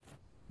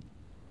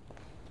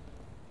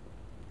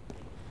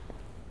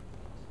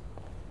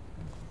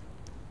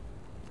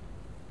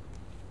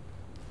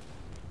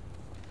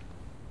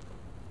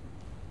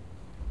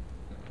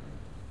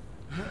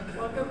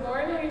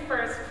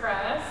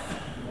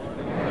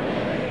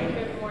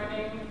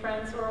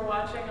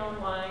watching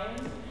online.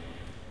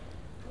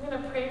 I'm going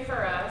to pray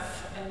for us,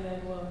 and then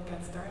we'll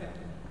get started.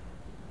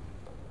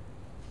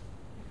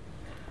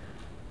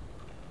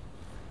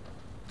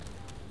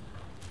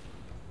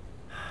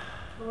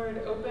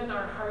 Lord, open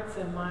our hearts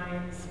and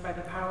minds by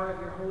the power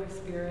of your Holy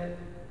Spirit,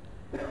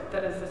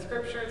 that as the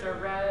scriptures are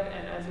read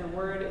and as your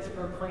word is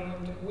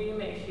proclaimed, we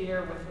may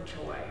hear with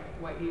joy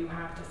what you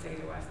have to say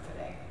to us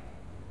today.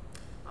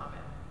 Amen.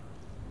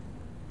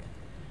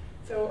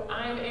 So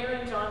I'm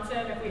Aeryn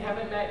Johnson, if we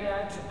haven't met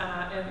yet,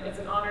 and it's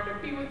an honor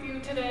to be with you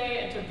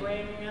today and to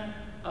bring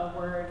a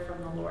word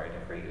from the Lord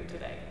for you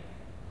today.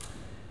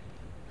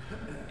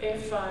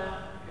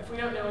 If we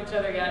don't know each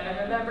other yet,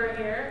 I'm a member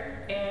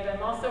here, and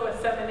I'm also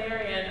a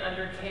seminarian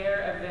under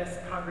care of this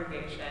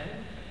congregation.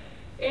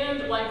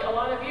 And like a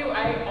lot of you,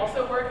 I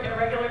also work in a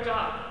regular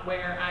job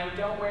where I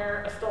don't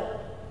wear a stole.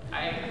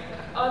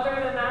 Other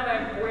than that,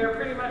 I wear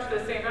pretty much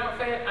the same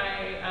outfit.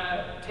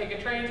 I take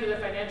a train to the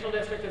financial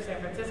district of San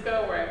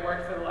Francisco, where I've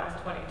worked for the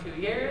last 22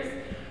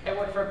 years. I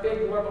work for a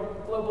big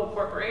global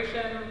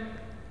corporation,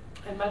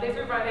 and Monday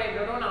through Friday I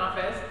go to an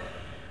office,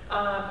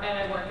 and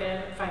I work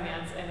in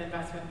finance and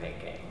investment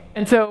banking.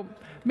 And so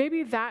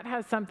maybe that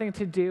has something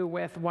to do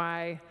with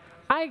why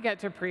I get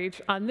to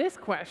preach on this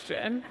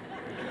question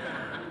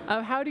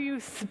of how do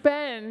you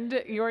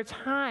spend your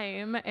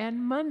time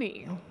and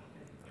money?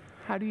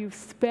 How do you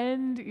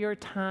spend your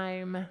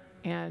time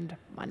and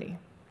money?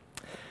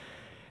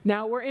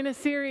 Now, we're in a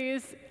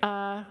series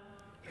on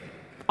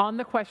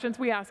the questions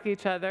we ask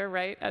each other,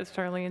 right? As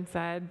Charlene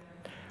said,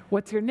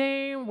 what's your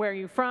name? Where are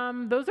you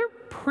from? Those are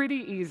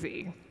pretty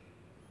easy.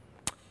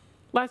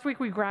 Last week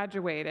we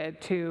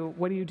graduated to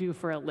what do you do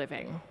for a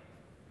living?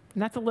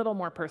 And that's a little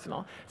more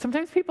personal.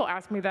 Sometimes people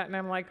ask me that and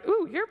I'm like,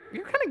 ooh, you're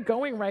kind of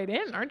going right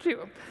in, aren't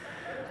you?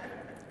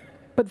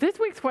 But this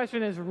week's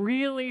question is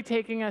really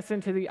taking us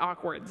into the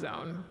awkward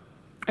zone.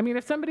 I mean,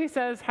 if somebody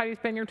says, how do you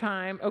spend your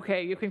time?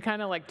 Okay, you can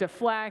kind of like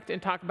deflect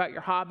and talk about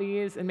your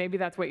hobbies, and maybe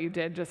that's what you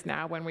did just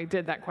now when we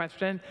did that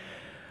question.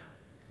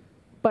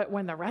 But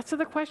when the rest of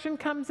the question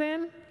comes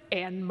in,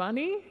 and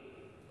money,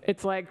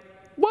 it's like,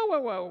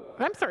 whoa,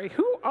 I'm sorry,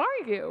 who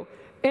are you?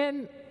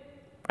 And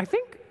I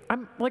think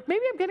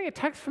maybe I'm getting a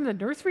text from the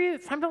nursery.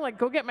 It's time to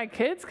go get my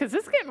kids, because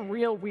this is getting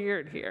real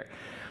weird here.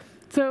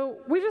 So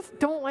we just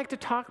don't like to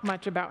talk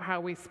much about how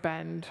we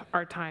spend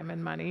our time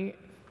and money.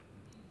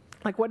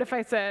 Like, what if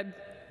I said,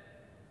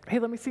 hey,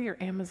 let me see your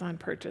Amazon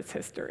purchase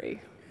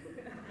history?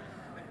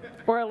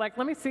 Or let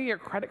me see your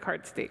credit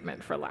card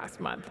statement for last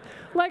month.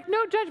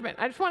 No judgment.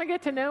 I just want to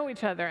get to know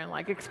each other and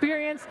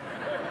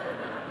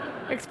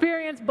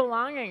experience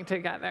belonging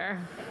together.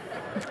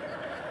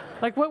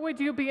 What would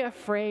you be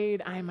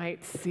afraid I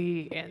might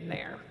see in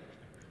there?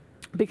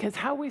 Because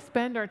how we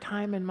spend our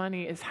time and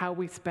money is how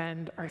we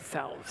spend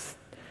ourselves.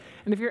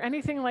 And if you're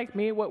anything like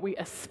me, what we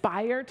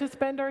aspire to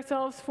spend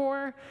ourselves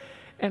for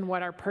and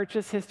what our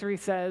purchase history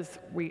says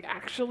we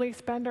actually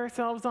spend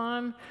ourselves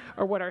on,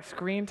 or what our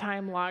screen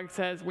time log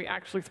says we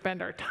actually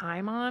spend our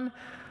time on,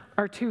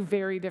 are two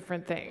very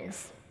different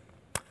things.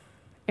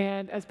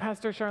 And as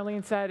Pastor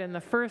Charlene said in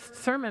the first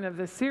sermon of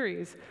this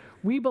series,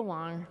 we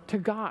belong to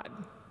God,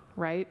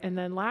 right? And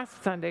then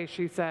last Sunday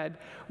she said,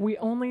 we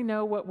only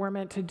know what we're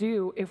meant to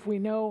do if we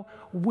know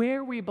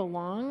where we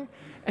belong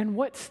and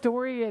what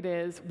story it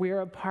is we're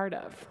a part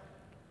of.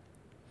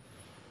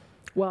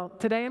 Well,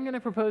 today I'm going to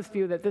propose to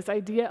you that this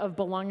idea of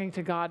belonging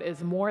to God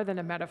is more than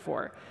a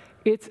metaphor.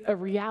 It's a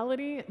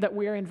reality that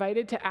we are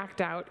invited to act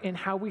out in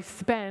how we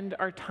spend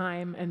our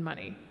time and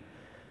money.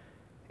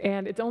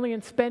 And it's only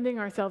in spending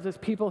ourselves as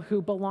people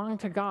who belong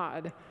to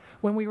God,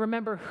 when we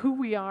remember who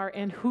we are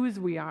and whose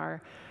we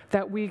are,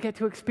 that we get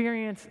to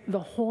experience the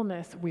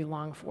wholeness we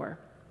long for.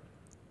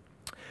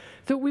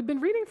 So we've been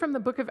reading from the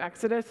book of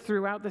Exodus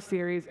throughout the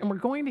series, and we're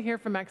going to hear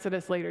from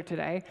Exodus later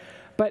today.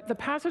 But the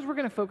passage we're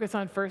going to focus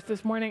on first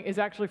this morning is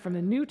actually from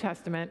the New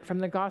Testament, from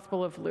the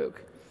Gospel of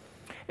Luke.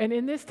 And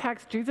in this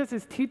text, Jesus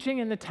is teaching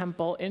in the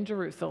temple in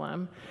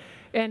Jerusalem,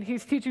 and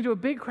he's teaching to a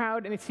big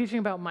crowd, and he's teaching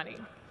about money.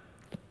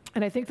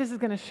 And I think this is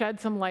going to shed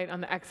some light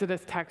on the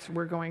Exodus text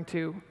we're going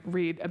to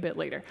read a bit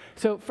later.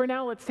 So for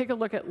now, let's take a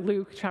look at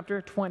Luke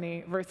chapter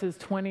 20, verses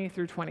 20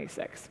 through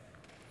 26.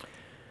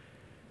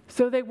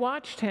 So they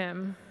watched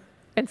him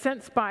and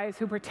sent spies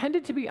who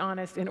pretended to be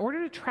honest in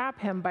order to trap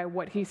him by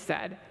what he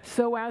said,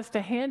 so as to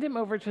hand him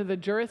over to the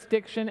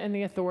jurisdiction and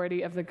the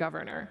authority of the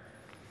governor.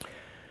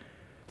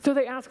 So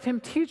they asked him,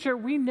 "Teacher,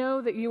 we know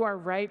that you are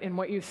right in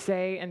what you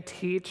say and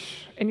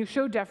teach, and you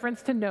show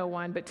deference to no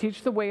one, but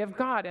teach the way of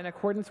God in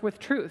accordance with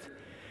truth.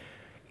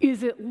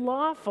 Is it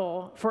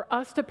lawful for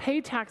us to pay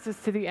taxes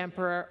to the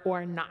emperor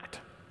or not?"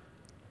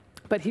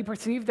 But he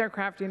perceived their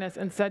craftiness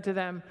and said to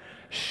them,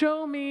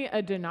 "Show me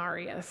a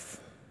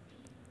denarius.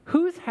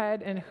 Whose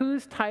head and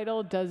whose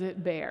title does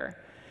it bear?"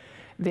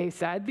 They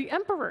said, "The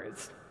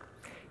emperor's."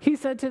 He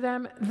said to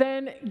them,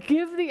 "Then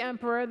give the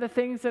emperor the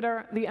things that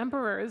are the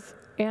emperor's,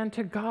 and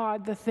to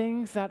God the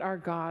things that are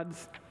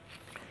God's."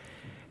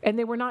 And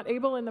they were not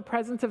able in the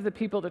presence of the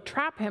people to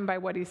trap him by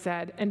what he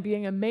said, and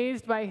being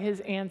amazed by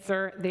his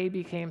answer, they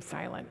became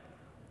silent.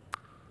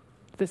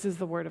 This is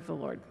the word of the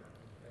Lord.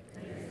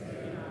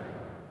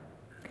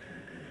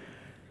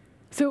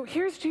 So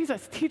here's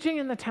Jesus teaching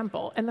in the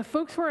temple, and the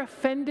folks who are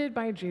offended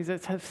by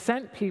Jesus have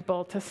sent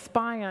people to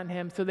spy on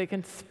him so they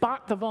can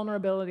spot the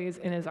vulnerabilities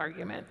in his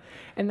argument.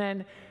 And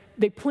then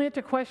they plant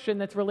a question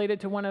that's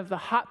related to one of the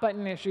hot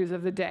button issues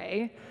of the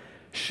day.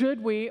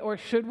 Should we or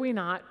should we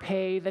not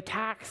pay the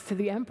tax to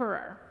the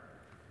emperor?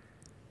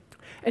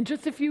 And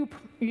just a few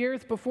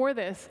years before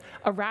this,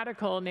 a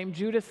radical named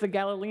Judas the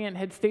Galilean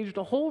had staged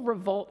a whole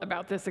revolt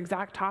about this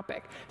exact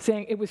topic,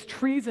 saying it was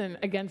treason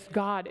against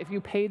God if you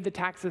paid the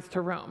taxes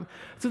to Rome.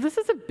 So this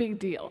is a big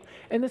deal.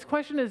 And this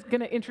question is going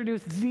to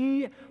introduce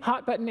the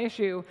hot button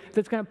issue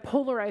that's going to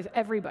polarize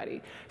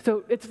everybody.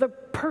 So it's the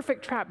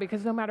perfect trap,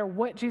 because no matter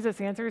what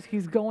Jesus answers,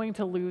 he's going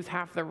to lose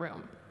half the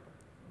room.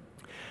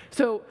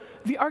 So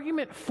the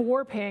argument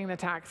for paying the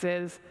tax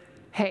is,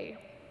 hey,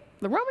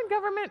 the Roman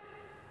government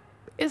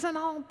isn't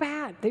all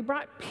bad. They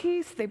brought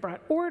peace, they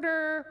brought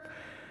order.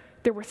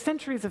 There were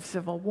centuries of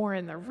civil war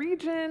in the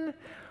region.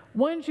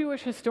 One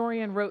Jewish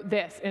historian wrote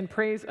this in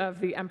praise of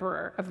the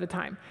emperor of the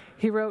time.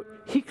 He wrote,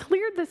 "He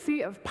cleared the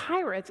sea of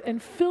pirates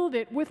and filled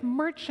it with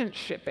merchant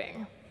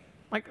shipping."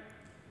 Like,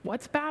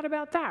 what's bad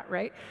about that,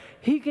 right?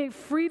 He gave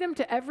freedom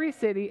to every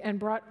city and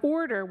brought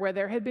order where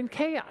there had been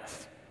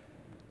chaos.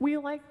 We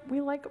like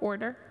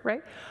order,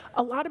 right?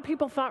 A lot of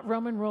people thought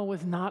Roman rule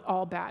was not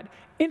all bad.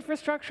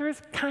 Infrastructure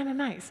is kind of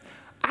nice.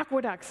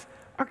 Aqueducts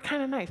are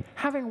kind of nice.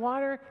 Having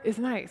water is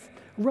nice.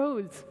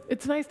 Roads,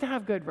 it's nice to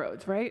have good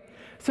roads, right?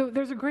 So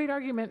there's a great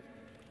argument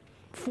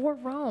for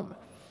Rome.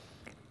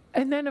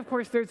 And then, of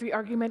course, there's the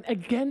argument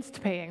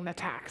against paying the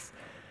tax.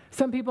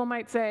 Some people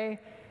might say,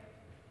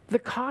 the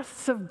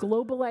costs of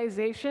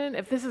globalization,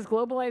 if this is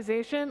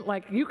globalization,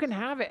 like, you can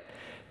have it.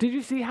 Did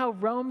you see how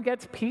Rome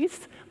gets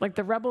peace? Like,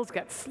 the rebels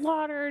get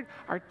slaughtered,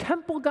 our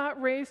temple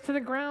got razed to the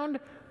ground.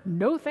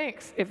 No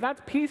thanks. If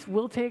that's peace,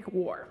 we'll take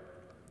war.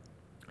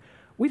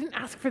 We didn't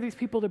ask for these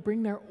people to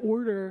bring their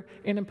order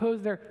and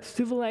impose their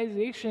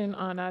civilization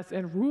on us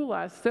and rule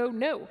us, so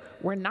no,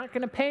 we're not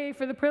going to pay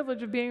for the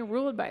privilege of being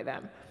ruled by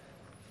them.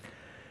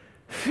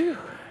 Phew.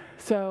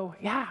 So,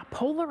 yeah,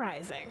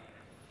 polarizing.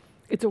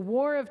 It's a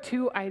war of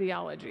two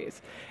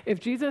ideologies. If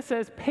Jesus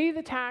says, pay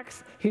the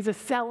tax, he's a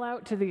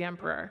sellout to the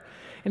emperor.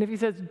 And if he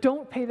says,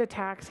 don't pay the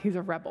tax, he's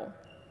a rebel.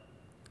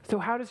 So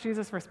how does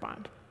Jesus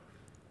respond?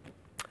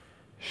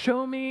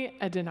 Show me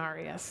a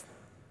denarius.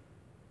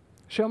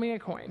 Show me a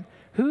coin.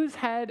 Whose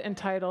head and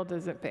title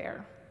does it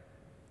bear?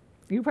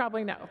 You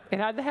probably know. It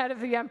had the head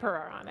of the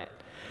emperor on it.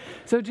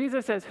 So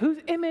Jesus says, whose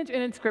image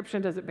and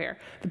inscription does it bear?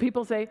 The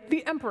people say,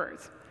 the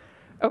emperor's.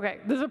 Okay,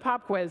 this is a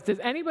pop quiz. Does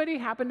anybody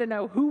happen to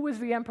know who was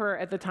the emperor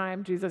at the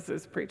time Jesus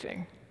is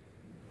preaching?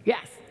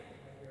 Yes.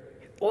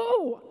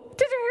 Whoa,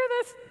 did you hear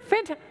this?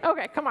 Fantastic.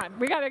 Okay, come on.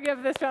 We got to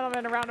give this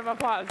gentleman a round of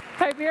applause.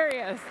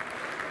 Tiberius.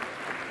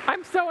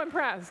 I'm so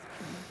impressed.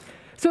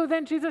 So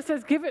then Jesus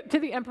says, give it to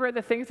the emperor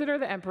the things that are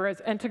the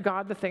emperor's, and to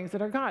God the things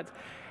that are God's.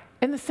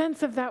 And the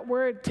sense of that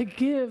word, to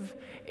give,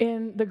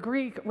 in the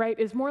Greek, right,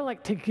 is more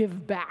like to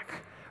give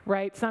back.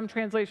 Right? Some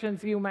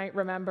translations you might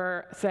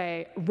remember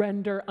say,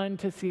 render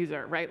unto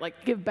Caesar, right?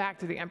 Like, give back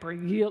to the emperor,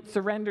 yield,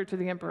 surrender to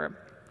the emperor,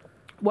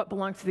 what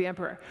belongs to the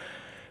emperor.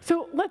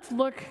 So let's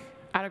look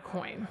at a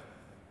coin.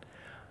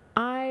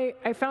 I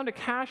found a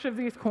cache of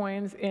these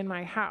coins in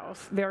my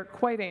house. They're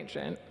quite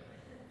ancient.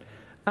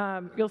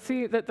 You'll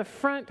see that the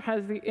front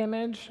has the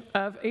image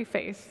of a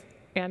face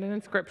and an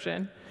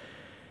inscription.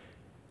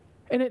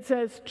 And it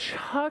says,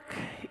 Chuck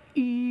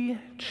E.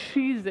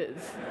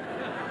 Cheeses.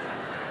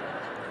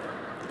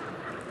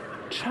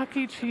 Chuck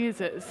E.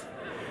 Cheeses.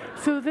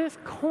 So this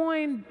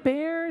coin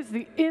bears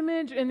the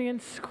image and the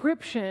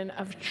inscription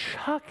of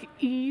Chuck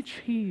E.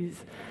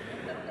 Cheese.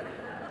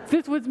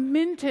 This was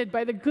minted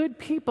by the good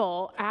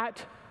people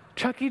at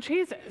Chuck E.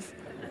 Cheese's.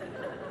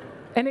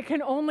 And it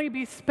can only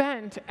be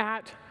spent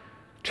at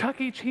Chuck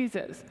E.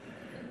 Cheese's.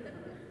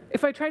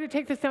 If I try to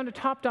take this down to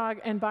Top Dog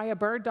and buy a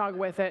bird dog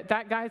with it,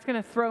 that guy's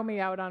going to throw me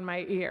out on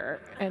my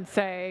ear and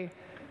say,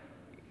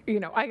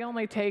 I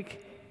only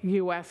take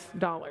US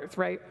dollars,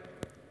 right?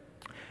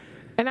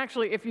 And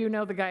actually, if you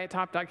know the guy at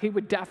Top Dog, he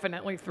would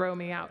definitely throw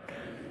me out.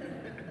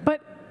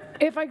 But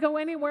if I go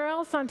anywhere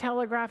else on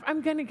Telegraph,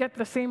 I'm going to get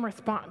the same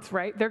response,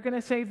 right? They're going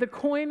to say, the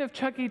coin of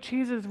Chuck E.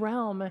 Cheese's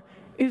realm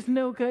is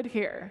no good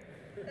here.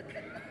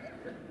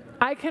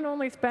 I can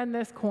only spend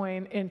this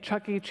coin in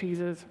Chuck E.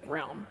 Cheese's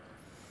realm.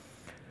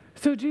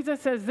 So Jesus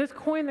says this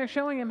coin they're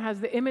showing him has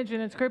the image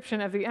and inscription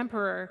of the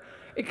emperor.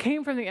 It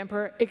came from the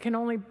emperor. It can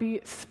only be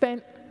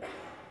spent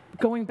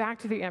going back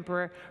to the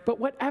emperor, but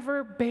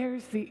whatever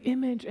bears the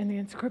image and the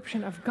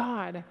inscription of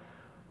God,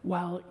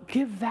 well,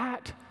 give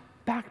that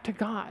back to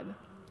God.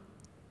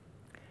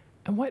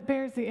 And what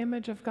bears the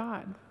image of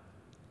God?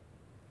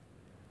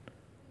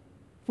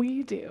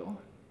 We do.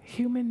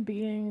 Human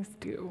beings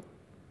do.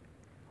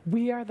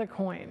 We are the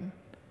coin.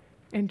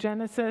 In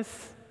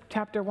Genesis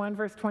chapter 1,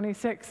 verse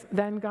 26,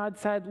 then God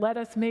said, let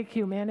us make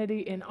humanity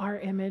in our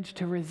image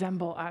to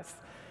resemble us.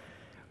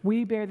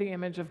 We bear the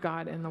image of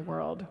God in the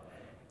world.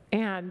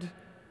 And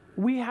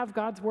We have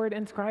God's word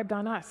inscribed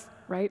on us,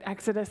 right?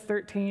 Exodus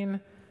 13,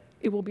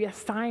 it will be a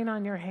sign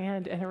on your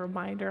hand and a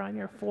reminder on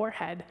your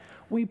forehead.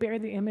 We bear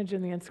the image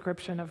and the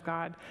inscription of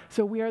God.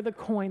 So we are the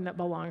coin that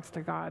belongs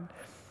to God.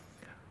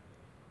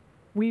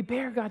 We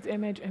bear God's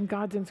image and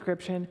God's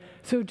inscription.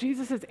 So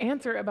Jesus'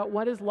 answer about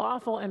what is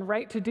lawful and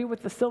right to do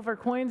with the silver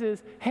coins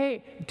is,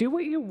 hey, do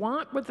what you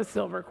want with the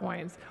silver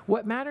coins.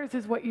 What matters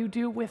is what you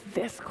do with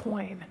this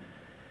coin.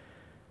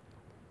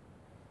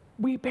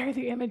 We bear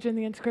the image and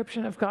the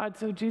inscription of God.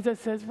 So Jesus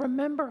says,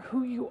 remember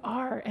who you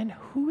are and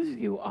whose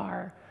you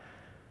are.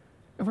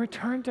 And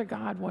return to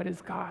God what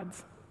is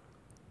God's.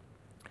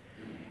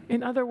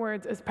 In other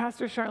words, as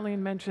Pastor Charlene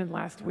mentioned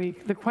last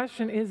week, the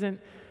question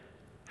isn't,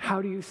 how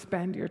do you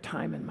spend your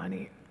time and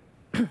money?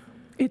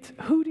 It's,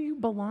 who do you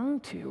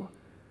belong to?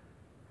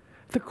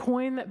 The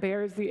coin that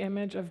bears the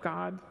image of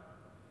God,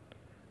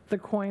 the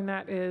coin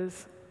that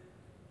is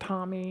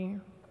Tommy,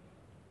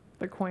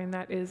 the coin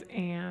that is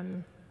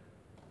Anne,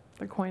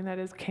 the coin that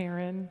is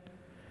Karen,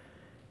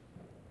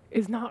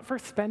 is not for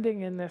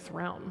spending in this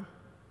realm.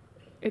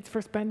 It's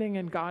for spending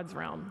in God's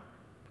realm.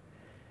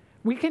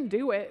 We can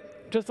do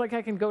it, just like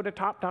I can go to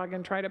Top Dog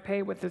and try to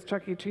pay with this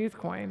Chuck E. Cheese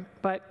coin,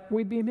 but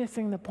we'd be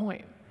missing the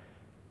point.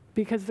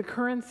 Because the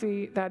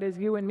currency that is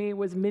you and me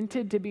was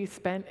minted to be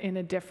spent in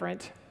a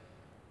different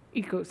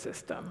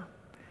ecosystem.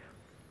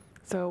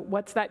 So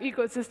what's that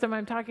ecosystem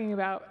I'm talking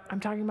about? I'm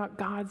talking about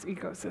God's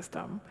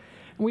ecosystem.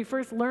 And we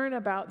first learn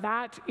about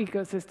that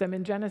ecosystem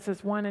in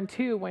Genesis 1 and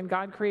 2 when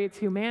God creates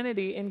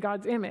humanity in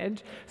God's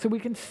image so we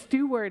can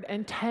steward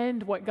and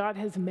tend what God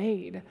has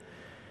made.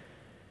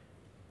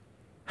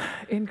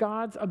 In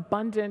God's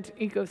abundant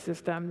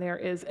ecosystem, there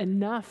is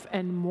enough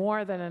and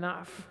more than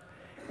enough.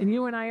 And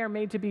you and I are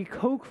made to be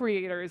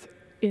co-creators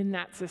in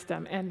that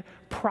system and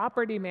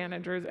property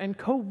managers and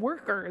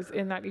co-workers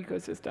in that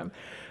ecosystem.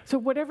 So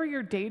whatever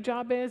your day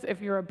job is,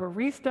 if you're a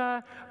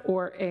barista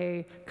or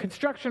a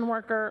construction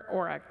worker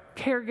or a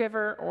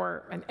caregiver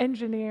or an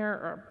engineer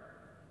or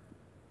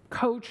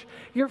coach,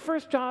 your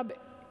first job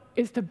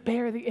is to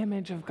bear the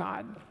image of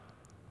God,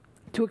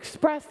 to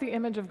express the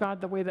image of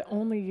God the way that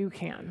only you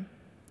can.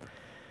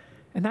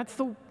 And that's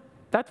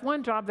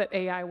one job that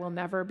AI will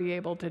never be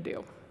able to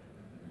do.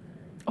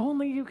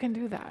 Only you can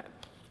do that.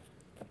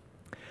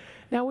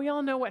 Now, we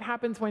all know what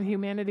happens when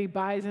humanity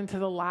buys into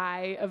the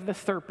lie of the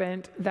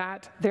serpent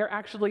that there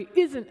actually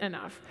isn't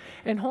enough,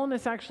 and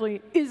wholeness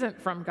actually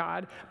isn't from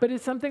God, but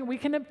is something we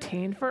can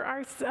obtain for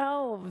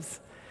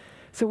ourselves.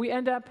 So we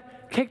end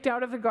up kicked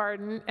out of the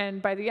garden,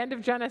 and by the end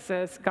of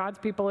Genesis, God's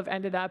people have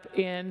ended up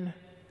in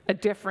a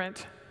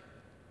different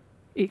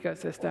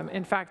ecosystem.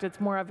 In fact, it's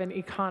more of an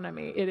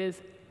economy. It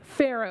is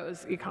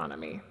Pharaoh's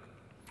economy.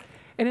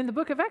 And in the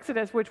book of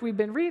Exodus, which we've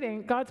been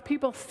reading, God's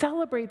people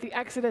celebrate the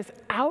exodus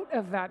out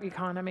of that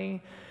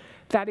economy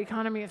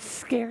of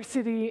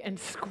scarcity and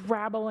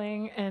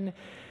scrabbling, and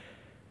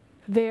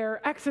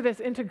their exodus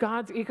into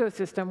God's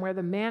ecosystem where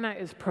the manna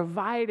is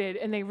provided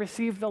and they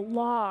receive the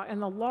law, and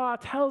the law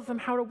tells them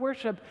how to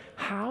worship.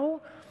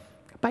 How?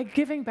 By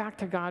giving back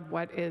to God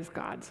what is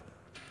God's.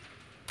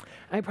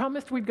 I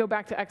promised we'd go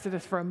back to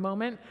Exodus for a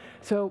moment,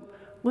 so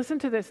listen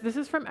to this. This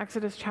is from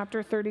Exodus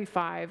chapter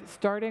 35,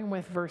 starting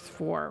with verse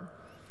 4.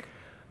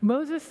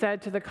 Moses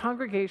said to the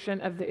congregation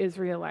of the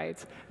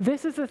Israelites,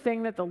 "This is the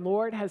thing that the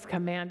Lord has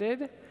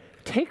commanded.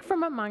 Take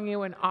from among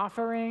you an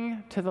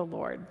offering to the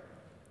Lord.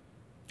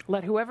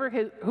 Let whoever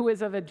who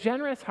is of a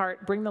generous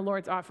heart bring the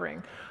Lord's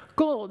offering: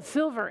 gold,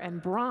 silver,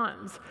 and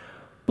bronze,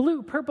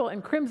 blue, purple,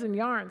 and crimson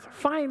yarns,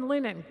 fine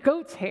linen,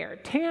 goat's hair,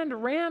 tanned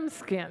ram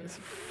skins,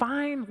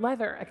 fine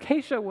leather,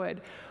 acacia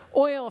wood,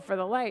 oil for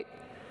the light,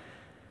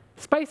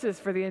 spices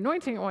for the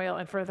anointing oil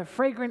and for the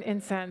fragrant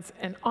incense,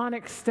 and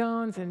onyx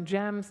stones and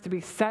gems to be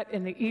set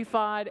in the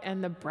ephod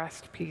and the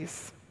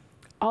breastpiece.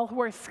 All who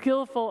are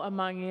skillful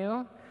among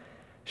you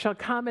shall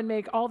come and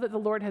make all that the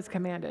Lord has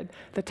commanded: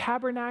 the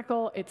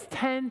tabernacle, its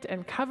tent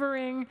and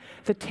covering,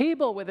 the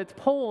table with its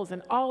poles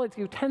and all its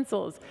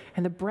utensils,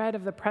 and the bread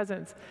of the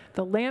presence,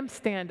 the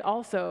lampstand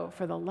also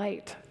for the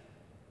light,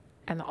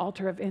 and the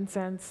altar of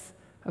incense,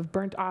 of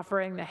burnt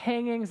offering, the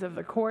hangings of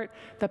the court,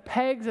 the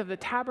pegs of the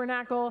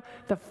tabernacle,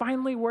 the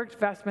finely worked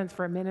vestments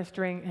for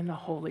ministering in the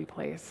holy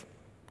place."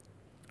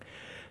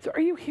 So are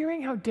you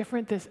hearing how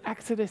different this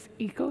Exodus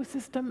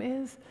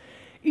ecosystem is?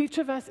 Each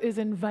of us is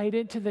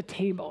invited to the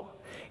table.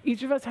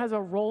 Each of us has a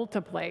role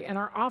to play, and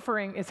our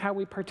offering is how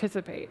we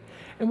participate.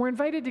 And we're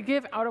invited to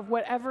give out of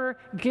whatever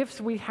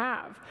gifts we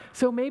have.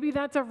 So maybe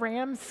that's a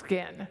ram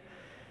skin.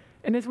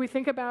 And as we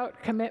think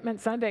about Commitment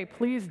Sunday,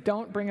 please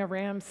don't bring a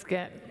ram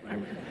skin.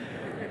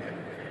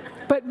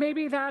 But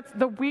maybe that's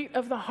the wheat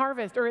of the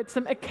harvest, or it's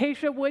some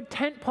acacia wood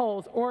tent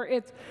poles, or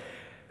it's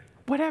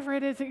whatever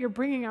it is that you're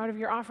bringing out of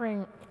your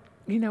offering.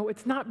 You know,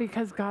 it's not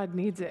because God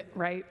needs it,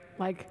 right?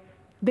 Like,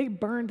 they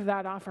burned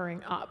that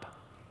offering up.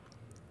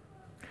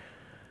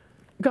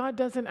 God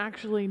doesn't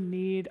actually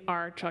need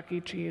our Chuck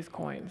E. Cheese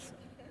coins.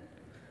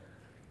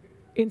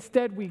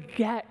 Instead, we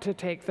get to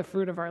take the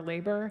fruit of our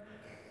labor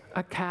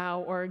a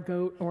cow or a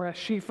goat or a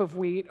sheaf of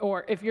wheat.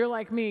 Or if you're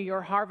like me,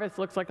 your harvest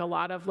looks like a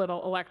lot of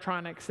little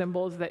electronic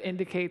symbols that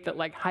indicate that,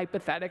 like,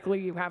 hypothetically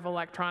you have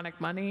electronic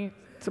money,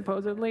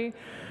 supposedly.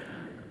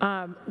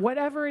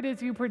 Whatever it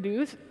is you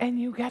produce, and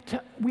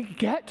we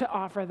get to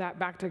offer that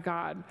back to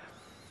God.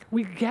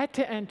 We get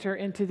to enter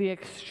into the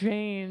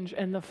exchange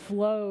and the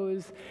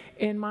flows.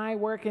 In my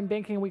work in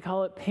banking, we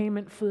call it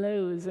payment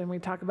flows, and we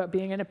talk about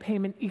being in a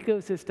payment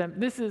ecosystem.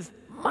 This is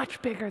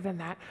much bigger than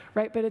that,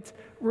 right? But it's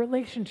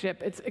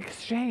relationship, it's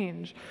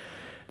exchange,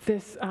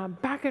 this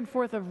back and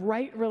forth of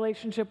right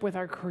relationship with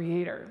our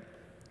Creator.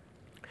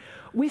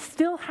 We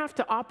still have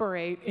to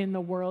operate in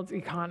the world's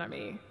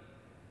economy,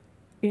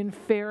 in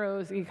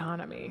Pharaoh's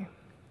economy,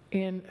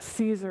 in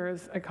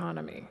Caesar's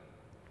economy.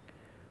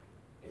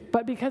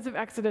 But because of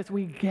Exodus,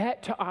 we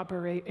get to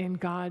operate in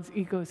God's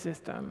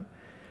ecosystem,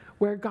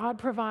 where God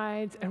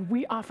provides and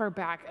we offer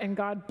back, and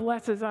God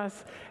blesses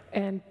us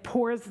and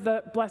pours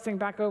the blessing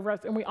back over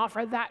us, and we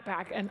offer that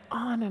back, and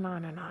on and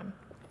on and on.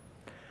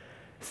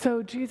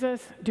 So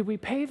Jesus, do we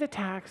pay the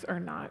tax or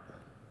not?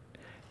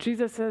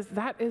 Jesus says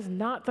that is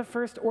not the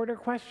first order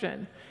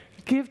question.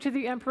 Give to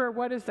the emperor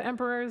what is the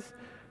emperor's?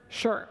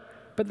 Sure.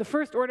 But the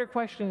first order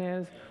question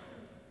is,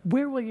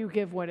 where will you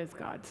give what is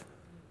God's?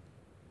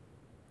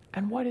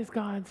 And what is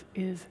God's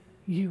is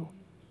you.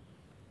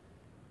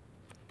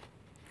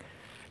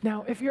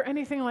 Now, if you're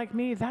anything like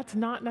me, that's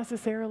not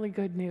necessarily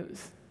good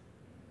news.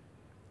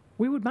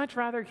 We would much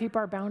rather keep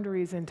our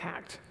boundaries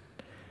intact.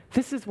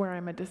 This is where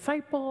I'm a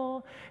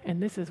disciple, and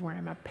this is where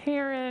I'm a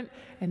parent,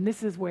 and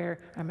this is where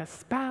I'm a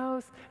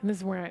spouse, and this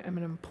is where I'm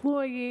an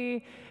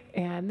employee,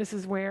 and this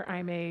is where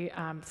I'm a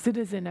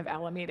citizen of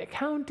Alameda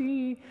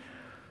County.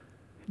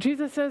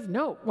 Jesus says,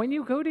 no, when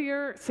you go to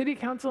your city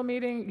council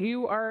meeting,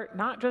 you are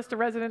not just a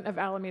resident of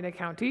Alameda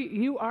County,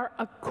 you are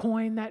a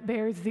coin that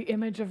bears the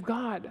image of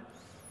God.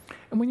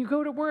 And when you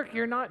go to work,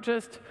 you're not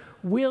just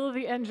Will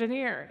the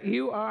engineer,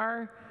 you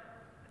are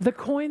the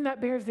coin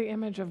that bears the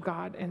image of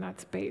God in that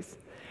space.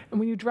 And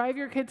when you drive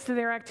your kids to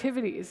their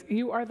activities,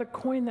 you are the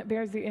coin that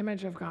bears the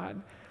image of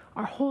God.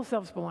 Our whole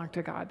selves belong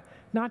to God,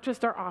 not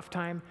just our off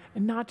time,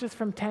 and not just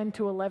from 10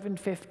 to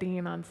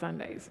 11:15 on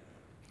Sundays.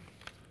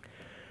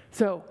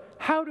 So,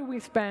 how do we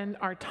spend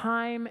our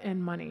time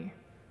and money?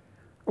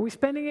 Are we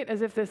spending it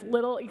as if this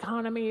little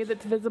economy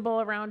that's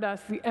visible around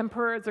us, the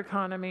emperor's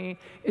economy,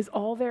 is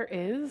all there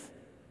is?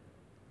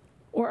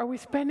 Or are we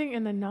spending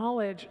in the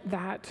knowledge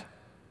that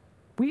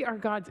we are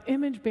God's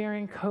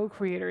image-bearing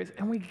co-creators,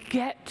 and we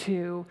get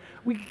to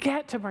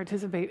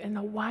participate in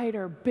the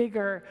wider,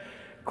 bigger,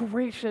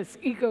 gracious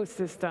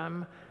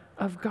ecosystem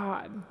of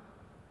God?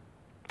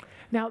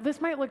 Now,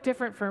 this might look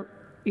different for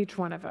each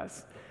one of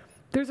us.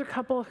 There's a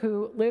couple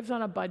who lives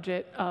on a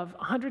budget of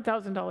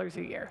 $100,000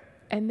 a year,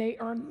 and they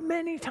earn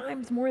many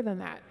times more than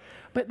that.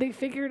 But they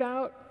figured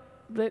out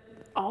that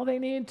all they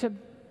need to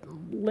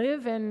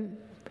live and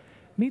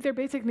meet their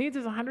basic needs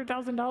is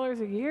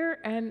 $100,000 a year,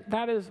 and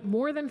that is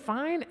more than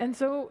fine. And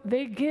so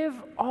they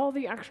give all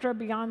the extra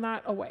beyond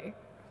that away.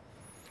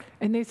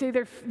 And they say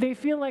they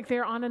feel like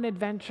they're on an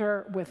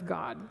adventure with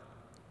God.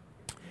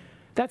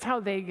 That's how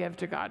they give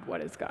to God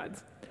what is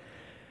God's.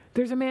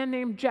 There's a man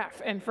named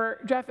Jeff, and for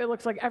Jeff, it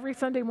looks like every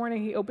Sunday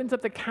morning he opens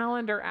up the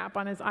calendar app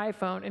on his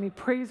iPhone and he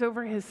prays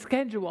over his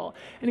schedule,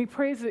 and he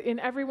prays that in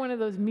every one of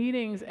those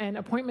meetings and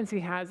appointments he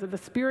has that the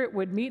Spirit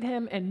would meet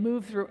him and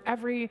move through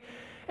every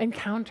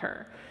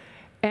encounter.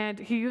 And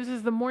he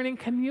uses the morning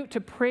commute to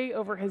pray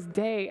over his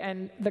day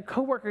and the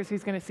coworkers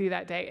he's going to see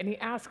that day. And he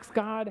asks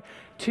God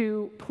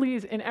to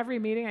please, in every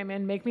meeting I'm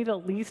in, make me the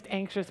least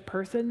anxious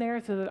person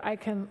there so that I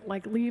can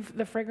leave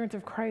the fragrance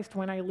of Christ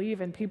when I leave.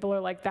 And people are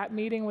like, that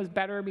meeting was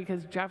better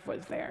because Jeff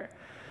was there.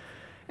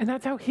 And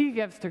that's how he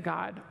gives to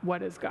God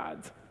what is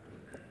God's.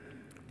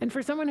 And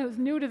for someone who's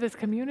new to this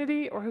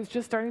community or who's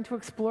just starting to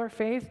explore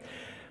faith,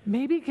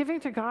 maybe giving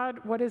to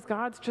God what is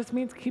God's just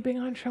means keeping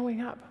on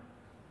showing up.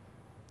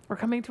 Or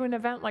coming to an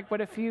event like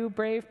what a few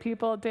brave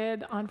people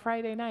did on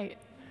Friday night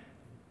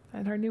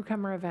at our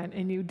newcomer event,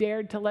 and you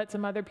dared to let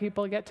some other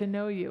people get to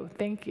know you.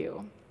 Thank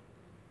you.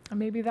 And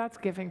maybe that's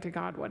giving to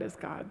God what is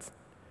God's.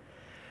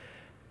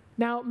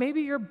 Now,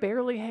 maybe you're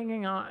barely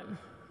hanging on,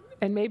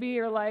 and maybe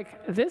you're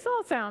like, this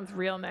all sounds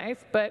real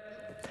nice,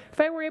 but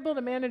if I were able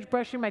to manage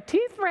brushing my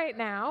teeth right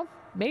now,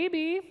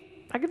 maybe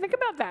I could think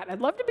about that. I'd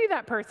love to be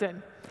that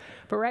person.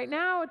 But right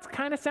now, it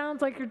kind of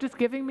sounds like you're just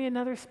giving me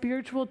another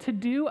spiritual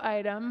to-do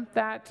item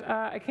that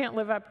I can't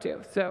live up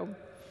to. So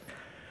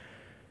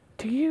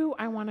to you,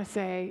 I want to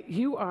say,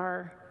 you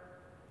are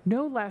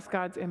no less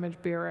God's image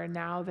bearer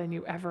now than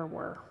you ever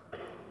were.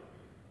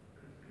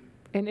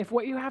 And if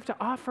what you have to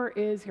offer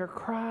is your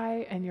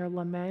cry and your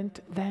lament,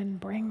 then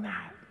bring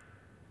that.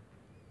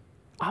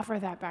 Offer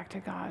that back to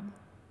God.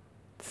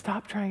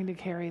 Stop trying to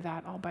carry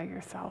that all by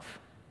yourself.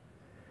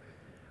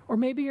 Or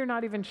maybe you're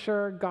not even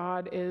sure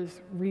God is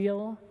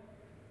real,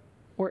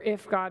 or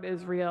if God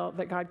is real,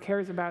 that God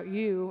cares about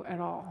you at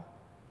all.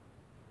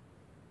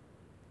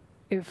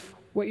 If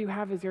what you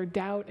have is your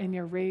doubt and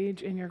your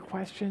rage and your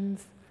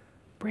questions,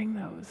 bring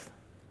those.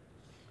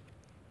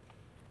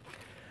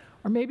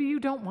 Or maybe you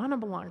don't want to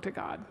belong to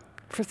God.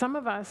 For some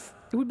of us,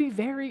 it would be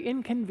very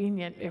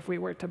inconvenient if we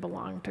were to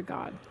belong to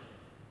God,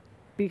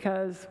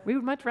 because we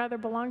would much rather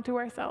belong to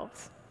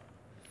ourselves.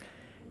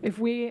 If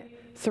we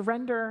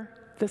surrender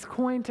this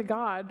coin to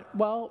God,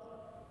 well,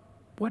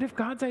 what if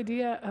God's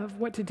idea of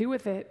what to do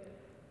with it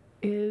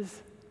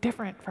is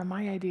different from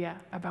my idea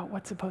about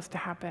what's supposed to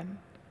happen?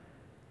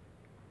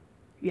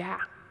 Yeah.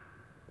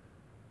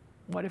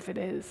 What if it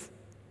is?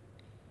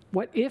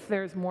 What if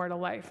there's more to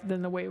life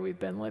than the way we've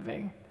been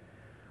living?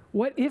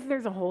 What if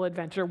there's a whole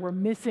adventure we're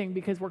missing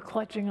because we're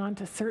clutching on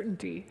to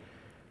certainty?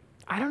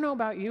 I don't know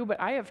about you, but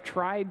I have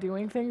tried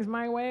doing things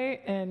my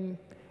way, and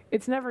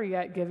it's never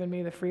yet given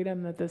me the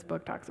freedom that this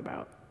book talks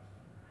about.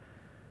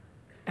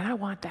 And I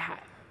want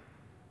that.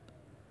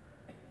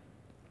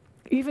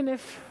 Even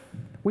if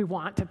we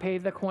want to pay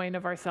the coin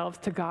of ourselves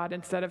to God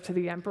instead of to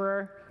the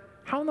emperor,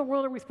 how in the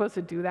world are we supposed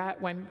to do that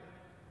when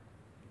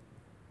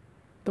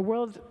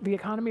the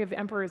economy of the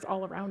emperor is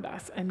all around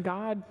us, and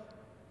God,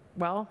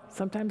 well,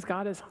 sometimes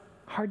God is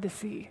hard to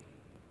see.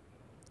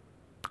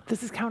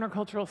 This is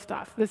countercultural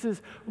stuff. This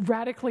is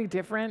radically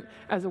different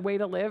as a way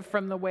to live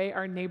from the way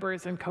our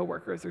neighbors and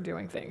coworkers are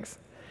doing things.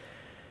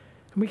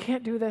 And we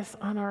can't do this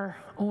on our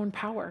own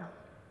power.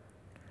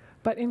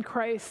 But in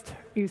Christ,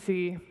 you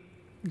see,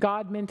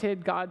 God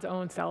minted God's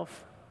own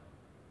self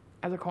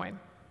as a coin.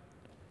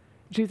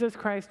 Jesus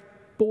Christ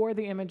bore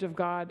the image of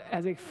God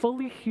as a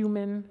fully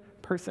human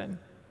person.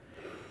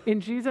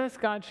 In Jesus,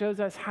 God shows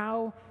us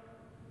how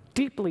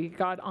deeply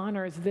God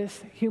honors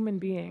this human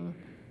being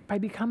by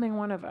becoming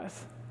one of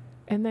us.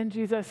 And then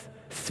Jesus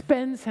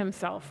spends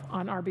himself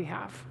on our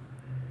behalf,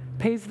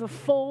 pays the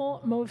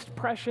full, most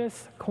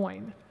precious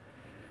coin.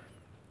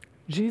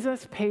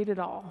 Jesus paid it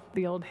all,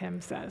 the old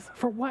hymn says.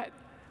 For what?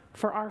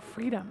 For our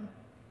freedom.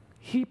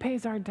 He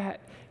pays our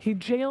debt. He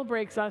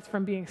jailbreaks us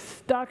from being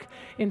stuck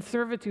in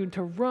servitude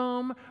to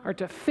Rome or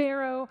to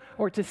Pharaoh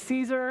or to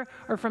Caesar,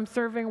 or from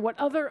serving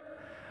whatever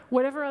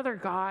other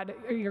god,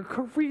 your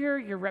career,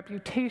 your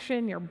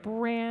reputation, your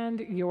brand,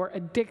 your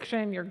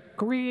addiction, your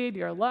greed,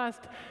 your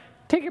lust.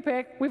 Take your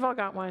pick. We've all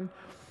got one.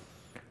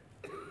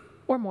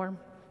 Or more.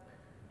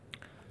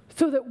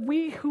 So that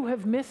we who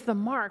have missed the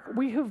mark,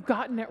 we who've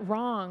gotten it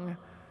wrong,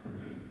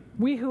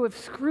 we who have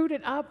screwed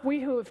it up, we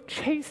who have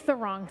chased the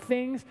wrong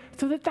things,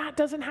 so that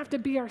doesn't have to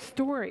be our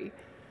story.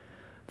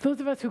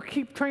 Those of us who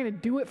keep trying to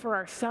do it for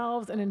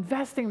ourselves and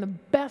investing the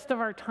best of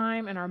our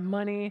time and our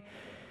money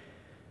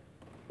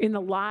in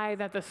the lie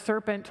that the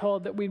serpent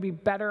told that we'd be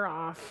better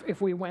off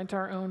if we went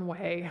our own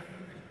way.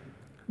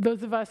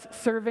 Those of us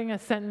serving a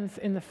sentence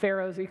in the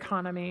Pharaoh's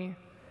economy,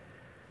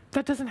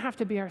 that doesn't have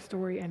to be our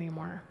story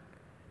anymore.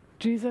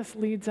 Jesus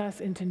leads us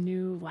into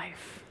new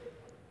life,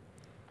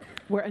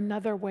 where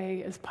another way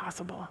is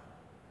possible.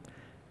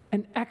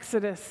 An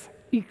Exodus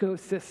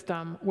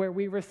ecosystem where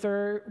we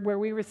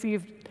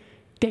receive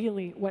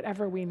daily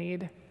whatever we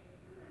need,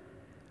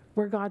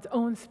 where God's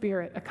own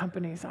Spirit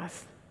accompanies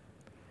us,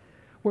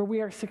 where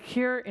we are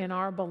secure in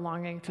our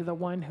belonging to the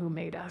one who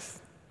made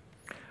us,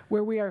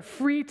 where we are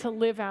free to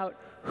live out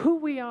who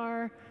we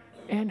are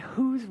and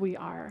whose we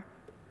are,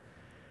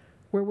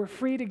 where we're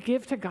free to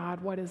give to God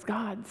what is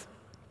God's.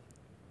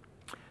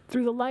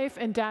 Through the life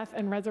and death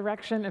and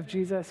resurrection of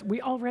Jesus, we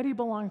already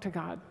belong to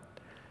God.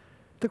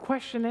 The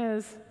question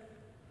is,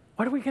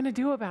 what are we going to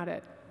do about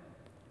it?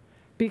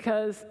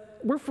 Because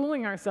we're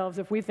fooling ourselves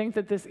if we think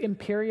that this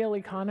imperial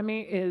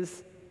economy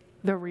is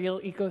the real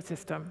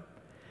ecosystem.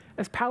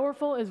 As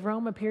powerful as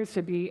Rome appears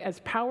to be, as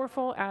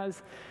powerful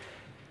as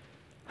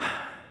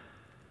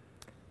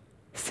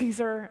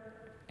Caesar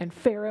and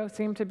Pharaoh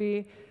seem to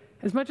be,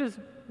 as much as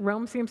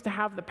Rome seems to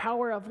have the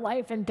power of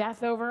life and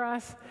death over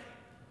us,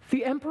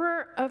 the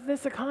emperor of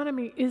this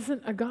economy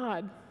isn't a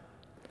god.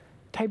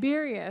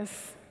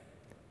 Tiberius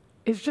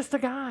is just a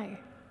guy.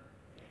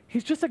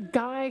 He's just a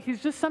guy.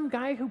 He's just some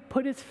guy who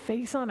put his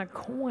face on a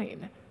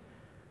coin,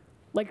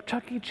 like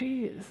Chuck E.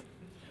 Cheese.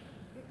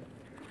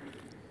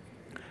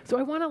 So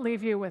I want to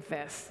leave you with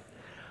this.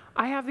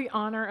 I have the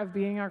honor of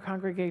being our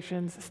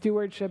congregation's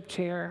stewardship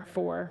chair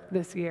for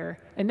this year.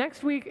 And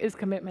next week is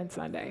Commitment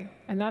Sunday.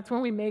 And that's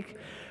when we make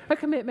a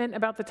commitment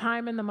about the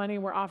time and the money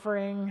we're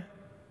offering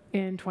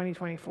in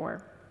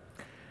 2024.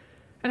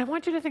 And I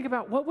want you to think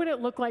about, what would it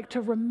look like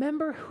to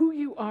remember who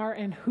you are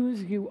and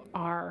whose you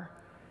are,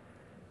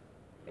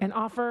 and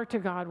offer to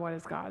God what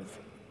is God's?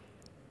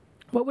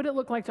 What would it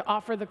look like to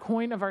offer the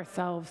coin of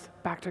ourselves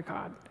back to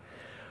God?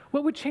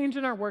 What would change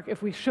in our work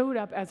if we showed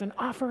up as an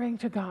offering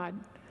to God?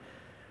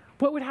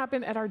 What would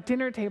happen at our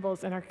dinner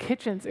tables and our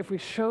kitchens if we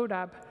showed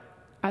up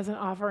as an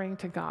offering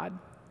to God?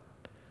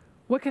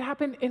 What could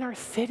happen in our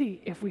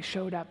city if we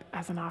showed up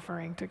as an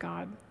offering to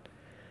God?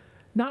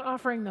 Not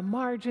offering the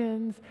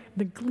margins,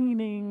 the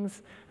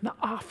gleanings, the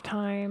off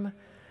time,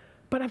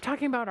 but I'm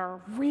talking about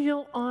our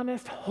real,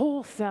 honest,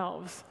 whole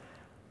selves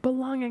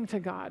belonging to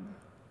God.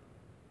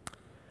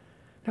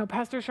 Now,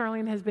 Pastor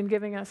Charlene has been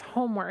giving us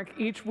homework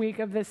each week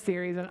of this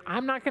series, and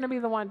I'm not going to be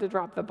the one to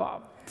drop the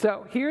ball.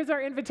 So here's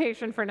our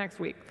invitation for next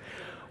week.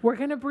 We're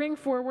going to bring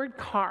forward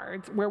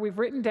cards where we've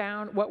written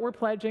down what we're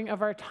pledging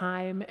of our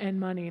time and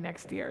money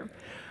next year.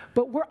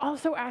 But we're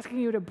also asking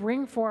you to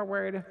bring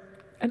forward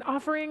an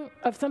offering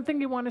of something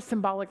you want to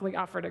symbolically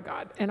offer to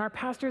God. And our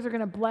pastors are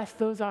going to bless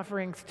those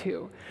offerings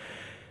too.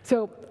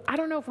 So I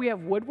don't know if we have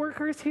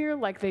woodworkers here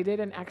like they did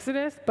in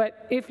Exodus,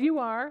 but if you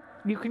are,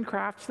 you can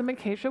craft some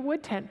acacia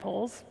wood tent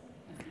poles.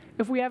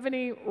 If we have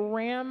any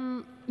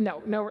ram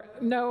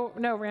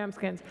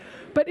skins.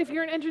 But if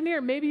you're an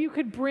engineer, maybe you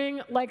could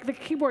bring like the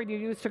keyboard you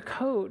use to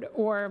code,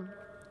 or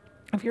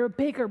if you're a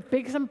baker,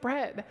 bake some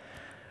bread.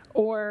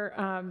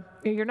 Or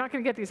you're not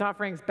going to get these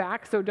offerings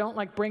back, so don't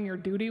like bring your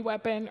duty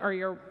weapon or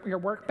your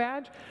work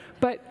badge.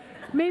 But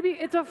maybe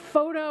it's a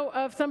photo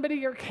of somebody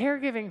you're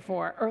caregiving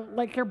for, or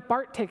like your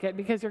BART ticket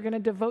because you're going to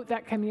devote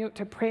that commute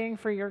to praying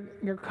for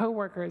your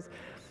coworkers.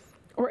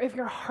 Or if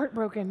you're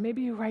heartbroken,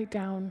 maybe you write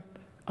down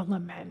a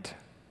lament.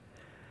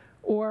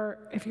 Or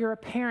if you're a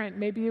parent,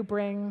 maybe you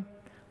bring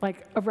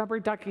like a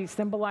rubber ducky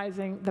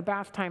symbolizing the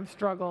bath time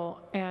struggle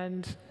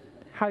and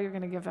how you're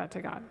going to give that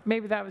to God.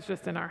 Maybe that was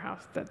just in our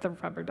house, that the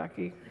rubber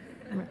ducky.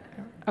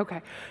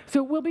 Okay,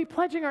 so we'll be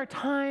pledging our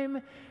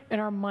time and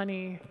our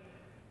money,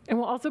 and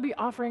we'll also be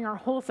offering our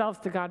whole selves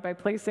to God by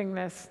placing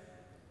this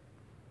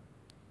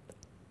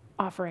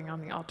offering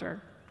on the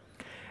altar.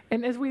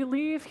 And as we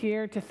leave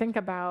here to think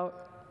about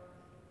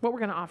what we're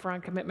going to offer on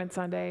Commitment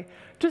Sunday,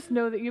 just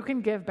know that you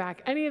can give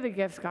back any of the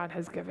gifts God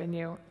has given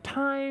you,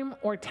 time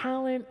or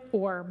talent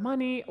or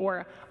money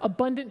or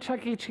abundant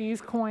Chuck E.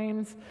 Cheese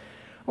coins,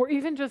 or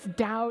even just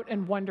doubt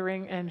and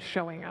wondering and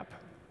showing up.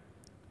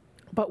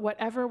 But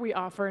whatever we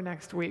offer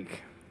next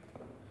week,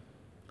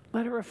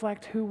 let it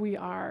reflect who we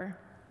are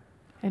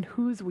and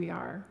whose we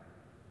are.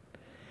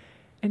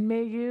 And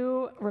may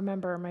you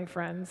remember, my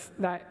friends,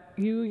 that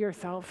you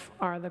yourself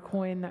are the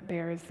coin that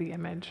bears the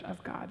image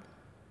of God.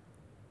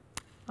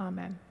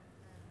 Amen.